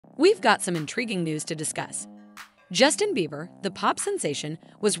We've got some intriguing news to discuss. Justin Bieber, the pop sensation,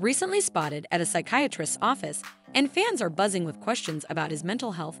 was recently spotted at a psychiatrist's office, and fans are buzzing with questions about his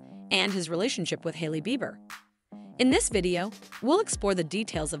mental health and his relationship with Hailey Bieber. In this video, we'll explore the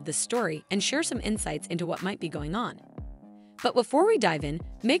details of this story and share some insights into what might be going on. But before we dive in,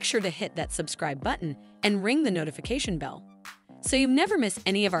 make sure to hit that subscribe button and ring the notification bell so you never miss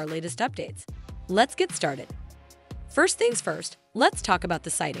any of our latest updates. Let's get started. First things first, let's talk about the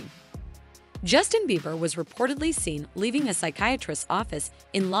sighting. Justin Bieber was reportedly seen leaving a psychiatrist's office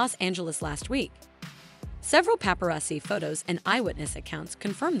in Los Angeles last week. Several paparazzi photos and eyewitness accounts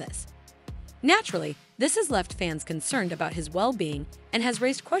confirm this. Naturally, this has left fans concerned about his well-being and has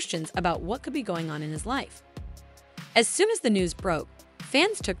raised questions about what could be going on in his life. As soon as the news broke,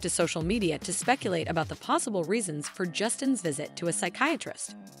 fans took to social media to speculate about the possible reasons for Justin's visit to a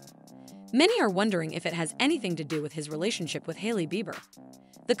psychiatrist. Many are wondering if it has anything to do with his relationship with Hailey Bieber.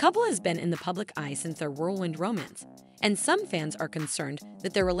 The couple has been in the public eye since their whirlwind romance, and some fans are concerned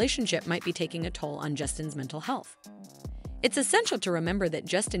that their relationship might be taking a toll on Justin's mental health. It's essential to remember that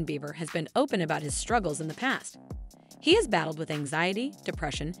Justin Bieber has been open about his struggles in the past. He has battled with anxiety,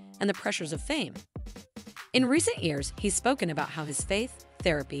 depression, and the pressures of fame. In recent years, he's spoken about how his faith,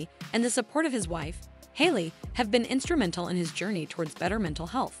 therapy, and the support of his wife, Hailey, have been instrumental in his journey towards better mental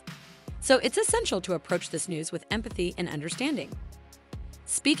health. So it's essential to approach this news with empathy and understanding.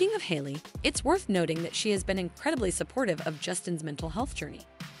 Speaking of Hailey, it's worth noting that she has been incredibly supportive of Justin's mental health journey.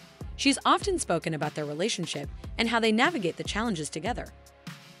 She's often spoken about their relationship and how they navigate the challenges together.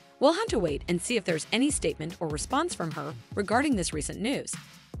 We'll have to wait and see if there's any statement or response from her regarding this recent news.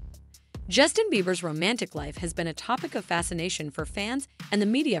 Justin Bieber's romantic life has been a topic of fascination for fans and the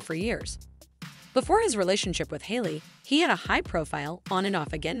media for years. Before his relationship with Hailey, he had a high-profile,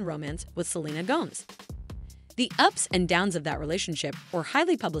 on-and-off-again romance with Selena Gomez. The ups and downs of that relationship were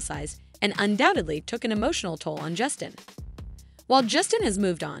highly publicized and undoubtedly took an emotional toll on Justin. While Justin has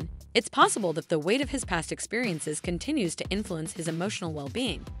moved on, it's possible that the weight of his past experiences continues to influence his emotional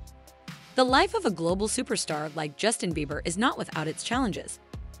well-being. The life of a global superstar like Justin Bieber is not without its challenges.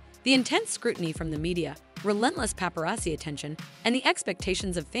 The intense scrutiny from the media, relentless paparazzi attention, and the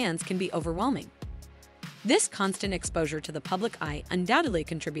expectations of fans can be overwhelming. This constant exposure to the public eye undoubtedly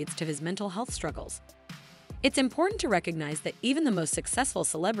contributes to his mental health struggles. It's important to recognize that even the most successful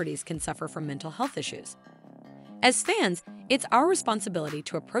celebrities can suffer from mental health issues. As fans, it's our responsibility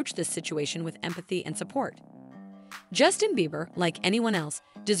to approach this situation with empathy and support. Justin Bieber, like anyone else,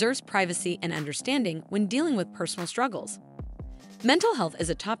 deserves privacy and understanding when dealing with personal struggles. Mental health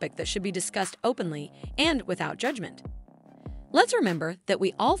is a topic that should be discussed openly and without judgment. Let's remember that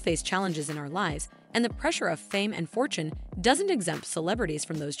we all face challenges in our lives, and the pressure of fame and fortune doesn't exempt celebrities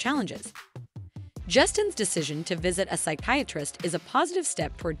from those challenges. Justin's decision to visit a psychiatrist is a positive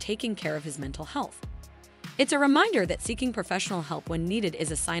step toward taking care of his mental health. It's a reminder that seeking professional help when needed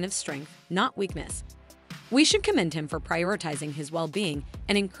is a sign of strength, not weakness. We should commend him for prioritizing his well-being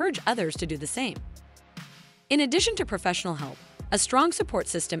and encourage others to do the same. In addition to professional help, a strong support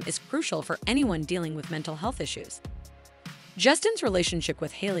system is crucial for anyone dealing with mental health issues. Justin's relationship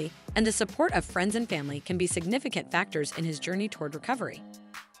with Hailey and the support of friends and family can be significant factors in his journey toward recovery.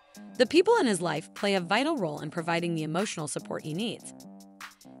 The people in his life play a vital role in providing the emotional support he needs.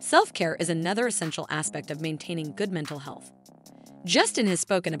 Self-care is another essential aspect of maintaining good mental health. Justin has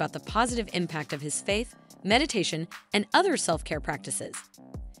spoken about the positive impact of his faith, meditation, and other self-care practices.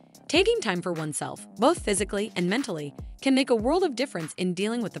 Taking time for oneself, both physically and mentally, can make a world of difference in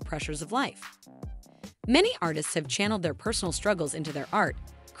dealing with the pressures of life. Many artists have channeled their personal struggles into their art,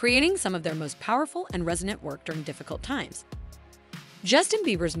 creating some of their most powerful and resonant work during difficult times. Justin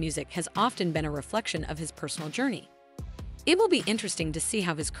Bieber's music has often been a reflection of his personal journey. It will be interesting to see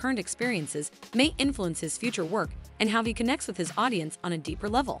how his current experiences may influence his future work and how he connects with his audience on a deeper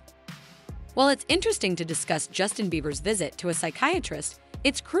level. While it's interesting to discuss Justin Bieber's visit to a psychiatrist,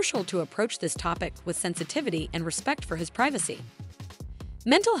 it's crucial to approach this topic with sensitivity and respect for his privacy.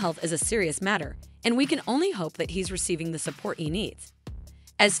 Mental health is a serious matter, and we can only hope that he's receiving the support he needs.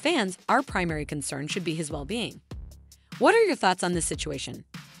 As fans, our primary concern should be his well-being. What are your thoughts on this situation?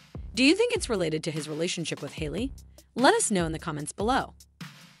 Do you think it's related to his relationship with Hailey? Let us know in the comments below.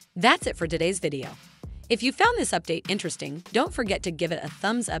 That's it for today's video. If you found this update interesting, don't forget to give it a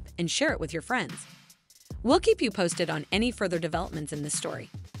thumbs up and share it with your friends. We'll keep you posted on any further developments in this story.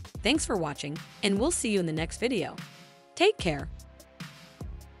 Thanks for watching, and we'll see you in the next video. Take care.